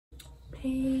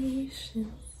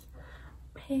Patience.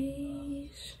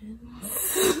 Patience.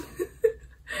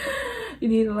 You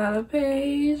need a lot of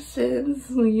patience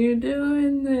when you're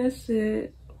doing this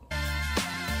shit.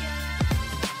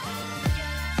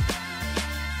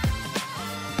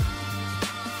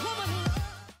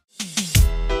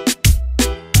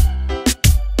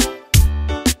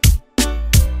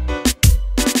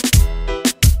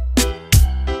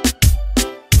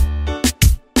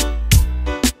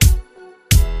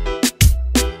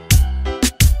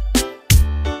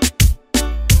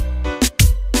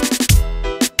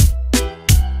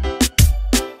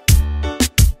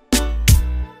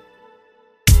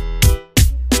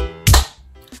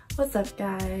 What's up,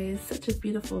 guys? Such a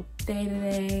beautiful day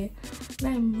today, and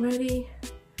I'm ready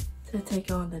to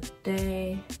take on the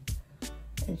day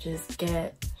and just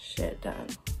get shit done.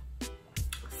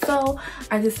 So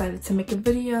I decided to make a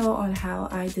video on how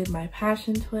I did my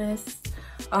passion twist.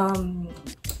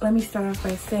 Let me start off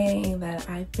by saying that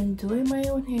I've been doing my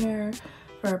own hair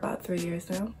for about 3 years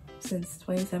now, since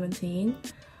 2017,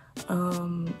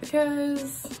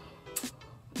 because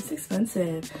it's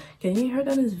expensive. Getting your hair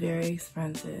done is very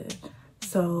expensive.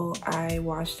 So I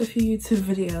watched a few YouTube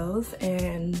videos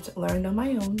and learned on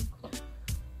my own.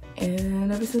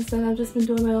 And ever since then, I've just been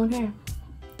doing my own hair.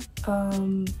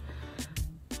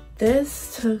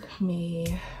 This took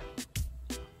me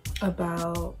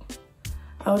about,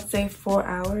 I would say 4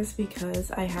 hours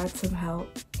because I had some help.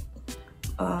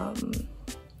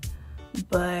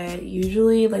 But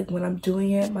usually, like when I'm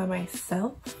doing it by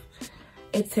myself,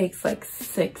 it takes like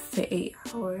 6 to 8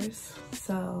 hours.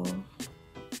 So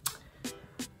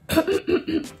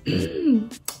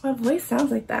my voice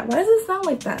sounds like that. Why does it sound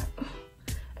like that?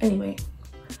 Anyway,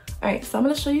 alright, so I'm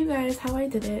gonna show you guys how I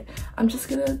did it. I'm just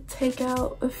gonna take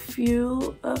out a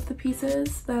few of the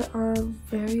pieces that are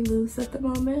very loose at the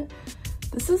moment.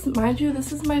 This is, mind you,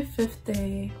 this is my 5th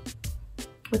day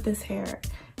with this hair,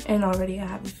 and already I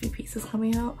have a few pieces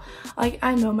coming out. Like,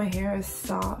 I know my hair is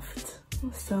soft,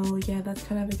 so yeah, that's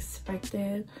kind of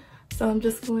expected. So I'm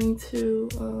just going to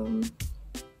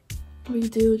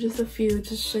redo just a few,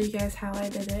 just show you guys how I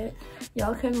did it.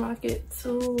 Y'all can rock it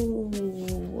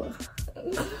too.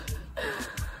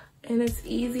 And it's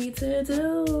easy to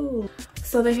do.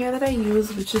 So the hair that I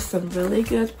use, which is some really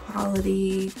good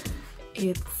quality,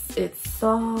 it's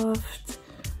soft.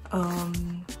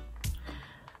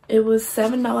 It was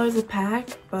 $7 a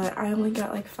pack, but I only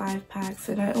got like 5 packs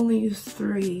and I only used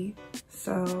 3.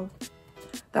 So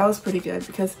that was pretty good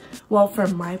because, well, for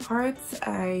my parts,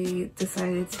 I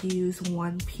decided to use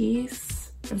 1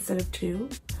 piece instead of 2.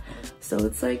 So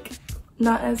it's like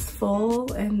not as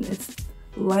full and it's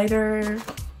lighter.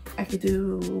 I could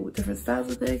do different styles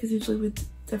with it because usually with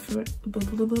different,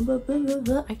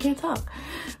 I can't talk.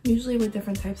 Usually with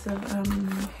different types of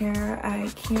hair, I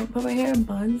can't put my hair in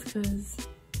buns because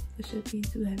it should be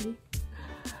too heavy.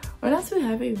 Or not too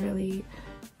heavy really,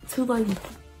 too like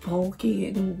bulky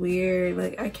and weird.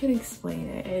 Like, I can't explain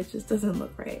it, it just doesn't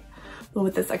look right. But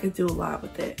with this, I could do a lot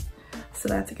with it, so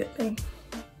that's a good thing.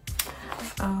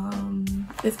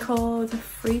 It's called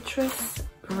Freetress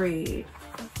braid.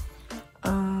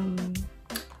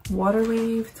 Water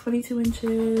wave, 22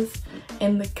 inches,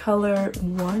 in the color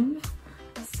 1.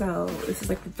 So this is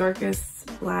like the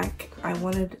darkest black. I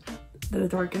wanted the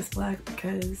darkest black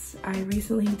because I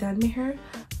recently dyed my hair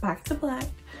back to black,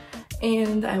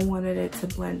 and I wanted it to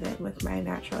blend in with my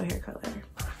natural hair color.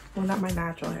 Well, not my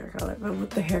natural hair color, but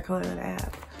with the hair color that I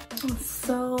have.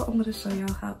 So I'm gonna show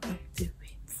y'all how I do it.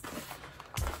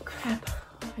 Crap,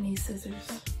 I need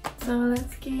scissors. So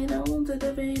let's get on to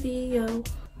the video.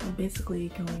 I'm basically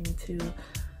going to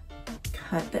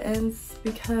cut the ends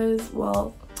because,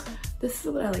 well, this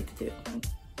is what I like to do.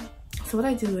 So what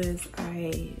I do is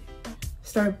I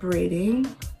start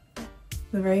braiding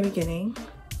the very beginning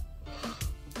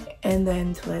and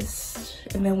then twist,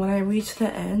 and then when I reach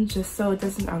the end, just so it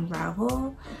doesn't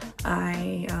unravel,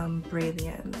 I braid the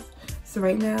ends. So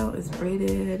right now it's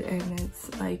braided and it's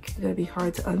like gonna be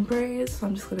hard to unbraid, so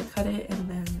I'm just gonna cut it and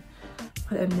then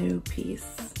put a new piece.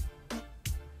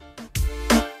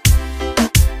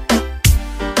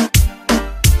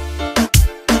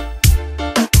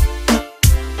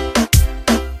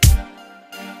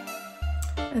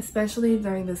 Especially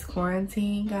during this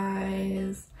quarantine,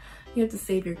 guys, you have to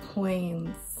save your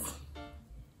coins.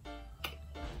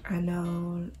 I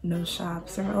know no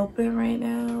shops are open right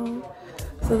now,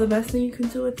 so the best thing you can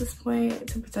do at this point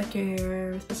to protect your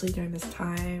hair, especially during this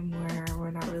time where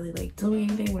we're not really like doing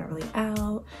anything, we're not really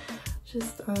out,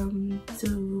 just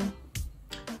do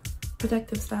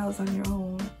protective styles on your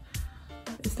own.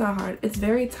 It's not hard. It's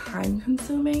very time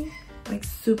consuming, like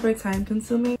super time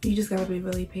consuming. You just gotta be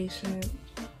really patient.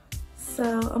 So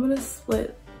I'm gonna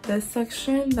split this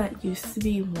section that used to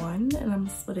be 1 and I'm gonna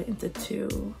split it into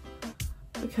 2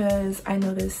 because I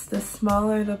noticed the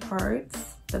smaller the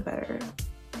parts, the better.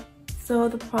 So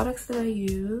the products that I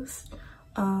use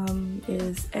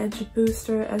is Edge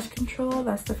Booster, Edge Control.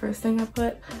 That's the first thing I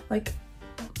put like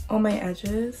on my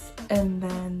edges, and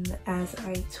then as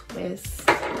I twist,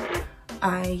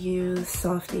 I use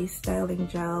Softee Styling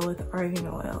Gel with Argan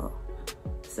Oil.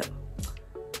 So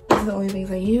these are the only things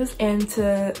I use. And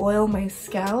to oil my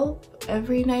scalp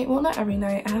every night, well not every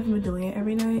night, I haven't been doing it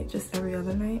every night, just every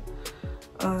other night.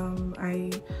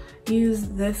 I use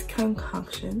this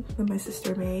concoction that my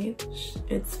sister made.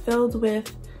 It's filled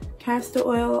with castor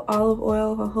oil, olive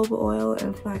oil, jojoba oil,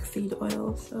 and flaxseed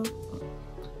oil. So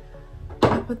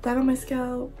I put that on my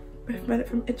scalp, prevent it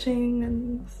from itching,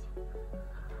 and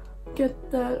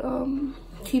get that,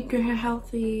 keep your hair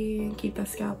healthy, keep that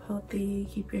scalp healthy,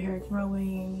 keep your hair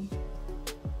growing.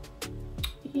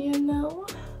 You know,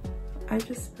 I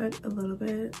just put a little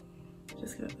bit,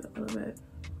 just gonna put a little bit.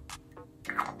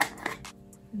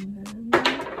 And then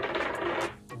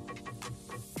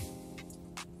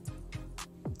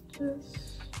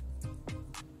just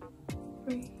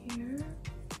right here.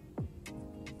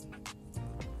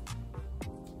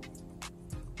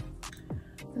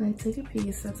 And I take a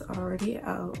piece that's already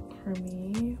out for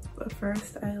me, but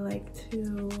first I like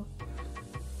to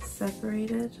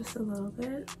separate it just a little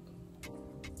bit.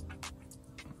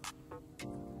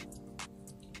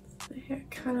 So the hair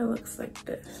kind of looks like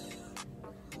this.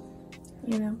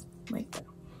 You know, like that.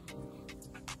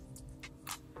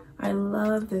 I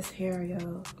love this hair,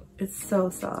 yo. It's so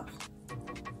soft.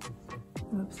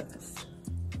 I'm obsessed.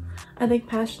 I think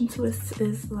Passion Twists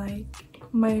is like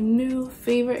my new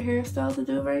favorite hairstyle to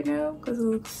do right now because it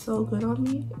looks so good on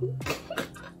me.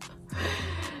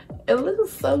 It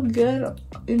looks so good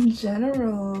in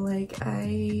general. Like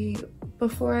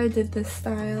before I did this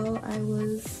style, I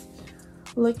was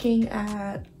looking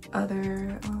at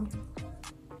other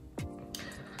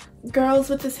girls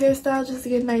with this hairstyle just to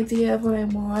get an idea of what I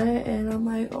want, and I'm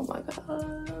like, oh my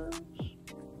gosh,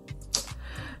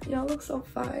 y'all look so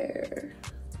fire.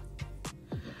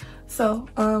 So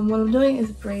what I'm doing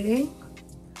is braiding.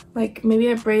 Like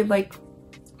maybe I braid like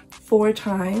 4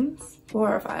 times,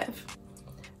 4 or 5,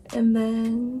 and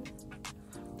then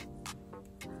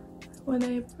when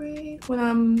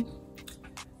I'm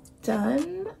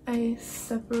done, I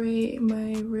separate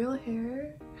my real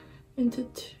hair into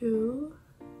 2,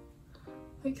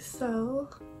 like so,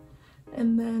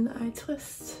 and then I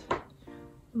twist.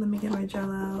 Let me get my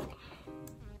gel out.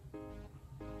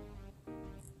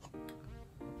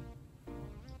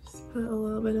 Just put a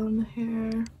little bit on the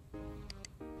hair,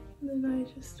 and then I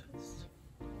just twist.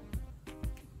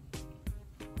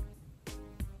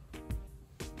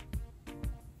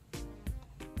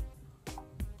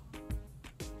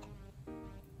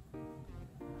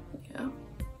 Yeah.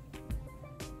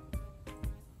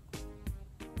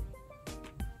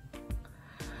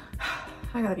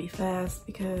 I gotta be fast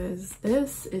because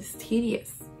this is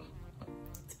tedious.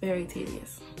 It's very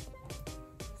tedious.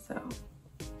 So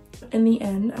in the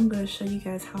end, I'm gonna show you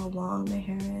guys how long the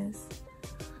hair is.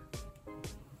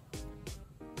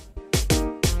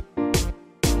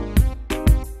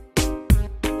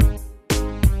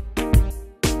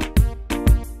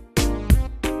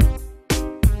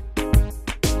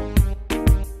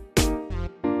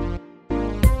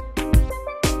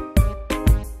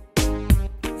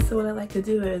 So what I like to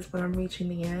do is when I'm reaching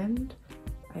the end,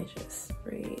 I just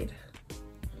braid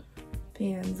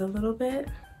the ends a little bit.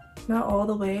 Not all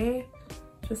the way,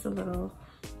 just a little.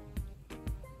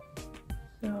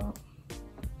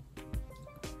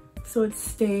 So it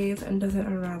stays and doesn't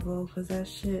unravel, because that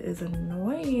shit is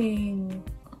annoying.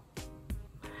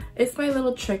 It's my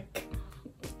little trick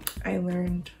I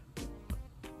learned,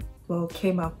 well,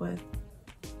 came up with.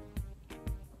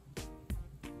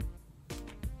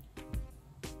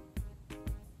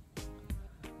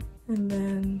 And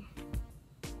then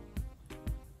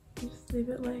just leave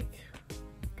it like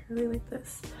curly like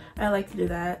this. I like to do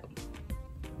that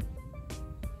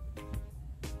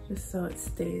just so it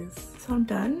stays. So I'm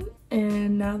done,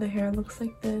 and now the hair looks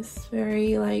like this.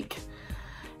 Very like,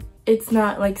 it's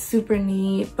not like super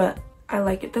neat, but I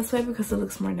like it this way because it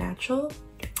looks more natural.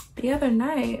 The other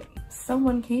night,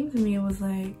 someone came to me and was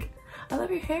like, I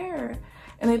love your hair,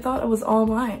 and they thought it was all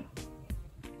mine.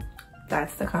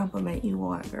 That's the compliment you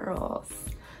want, girls.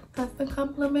 That's the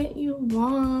compliment you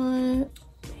want.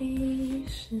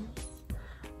 Patience,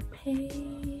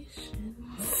 patience.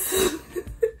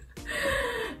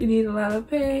 You need a lot of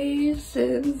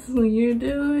patience when you're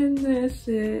doing this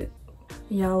shit.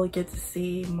 y'all will get to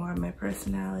see more of my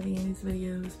personality in these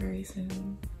videos very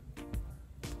soon.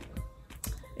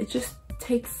 It just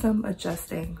takes some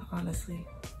adjusting, honestly.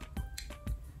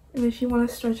 And if you want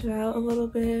to stretch it out a little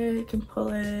bit, you can pull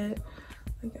it.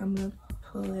 Like I'm gonna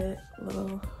pull it a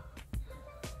little.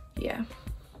 Yeah.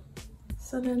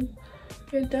 So then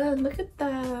you're done. Look at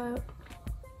that.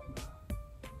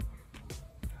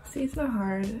 See, it's not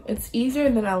hard. It's easier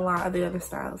than a lot of the other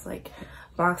styles like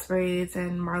box braids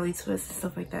and Marley twists and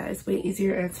stuff like that. It's way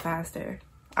easier and it's faster,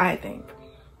 I think.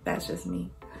 That's just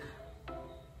me.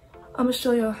 I'm gonna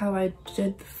show you how I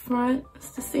did the front.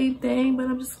 It's the same thing, but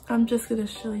I'm just gonna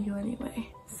show you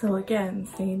anyway. So again,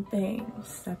 same thing.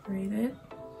 Separate it.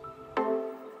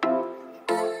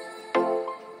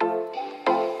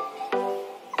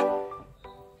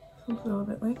 A little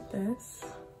bit like this.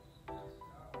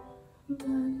 And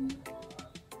then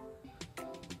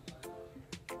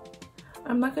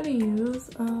I'm not gonna use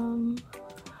a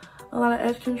lot of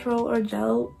edge control or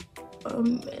gel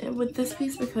with this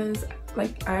piece because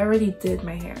like I already did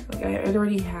my hair. Like it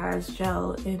already has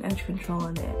gel and edge control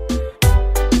in it.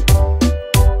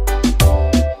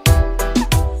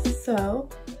 So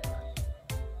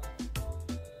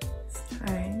it's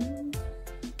time to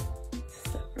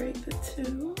separate the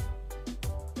two.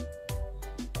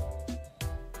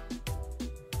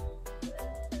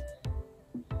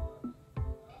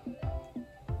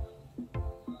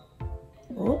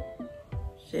 Oh,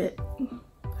 shit.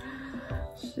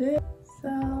 Shit.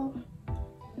 So,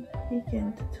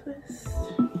 begin to twist.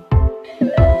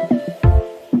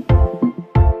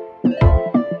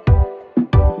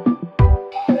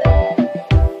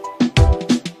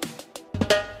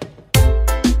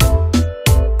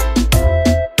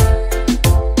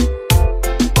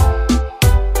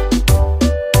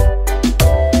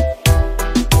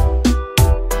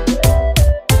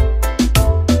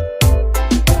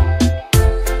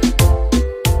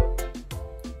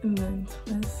 And then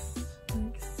twist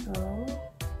like so.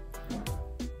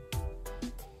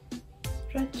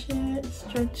 Stretch it,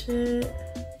 stretch it.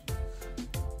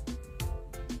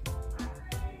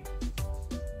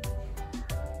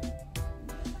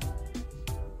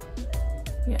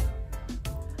 Yeah.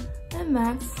 And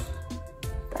that's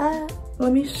that.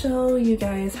 Let me show you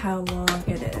guys how long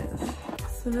it is.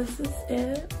 So this is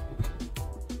it.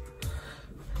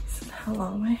 This is how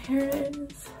long my hair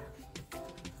is.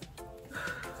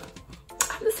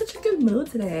 I'm in such a good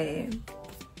mood today.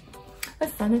 The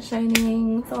sun is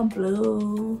shining, it's all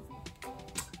blue.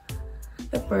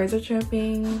 The birds are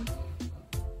chirping.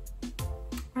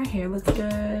 My hair looks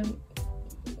good.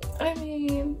 I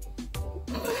mean,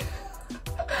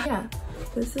 yeah,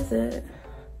 this is it.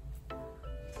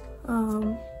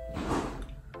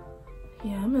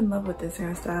 Yeah, I'm in love with this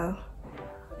hairstyle.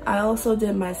 I also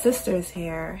did my sister's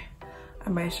hair. I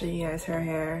might show you guys her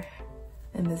hair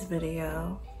in this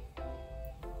video.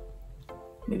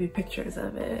 Maybe pictures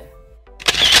of it.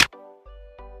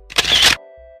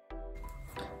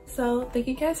 So thank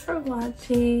you guys for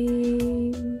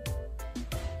watching.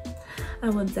 I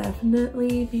will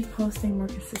definitely be posting more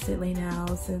consistently now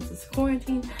since it's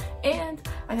quarantine, and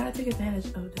I gotta take advantage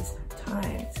of this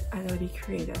time. I gotta be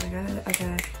creative.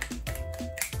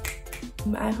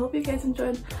 I hope you guys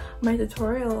enjoyed my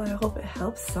tutorial. I hope it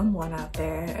helps someone out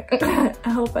there. I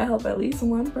hope I help at least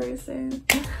one person.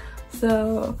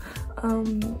 So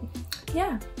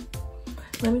yeah,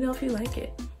 let me know if you like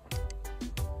it.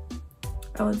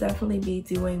 I will definitely be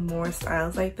doing more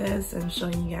styles like this and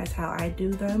showing you guys how I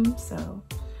do them, so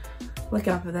look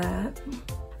out for that.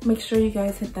 Make sure you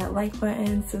guys hit that like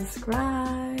button,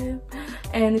 subscribe,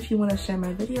 and if you want to share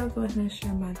my video, go ahead and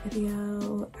share my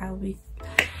video.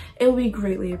 It will be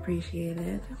greatly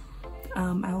appreciated.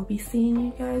 I will be seeing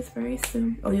you guys very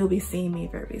soon, or you'll be seeing me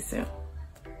very soon.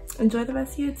 Enjoy the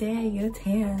rest of your day, get a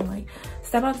tan, like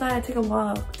step outside, take a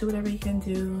walk, do whatever you can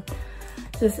do.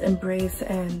 Just embrace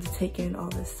and take in all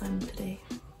this sun today.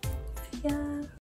 See ya.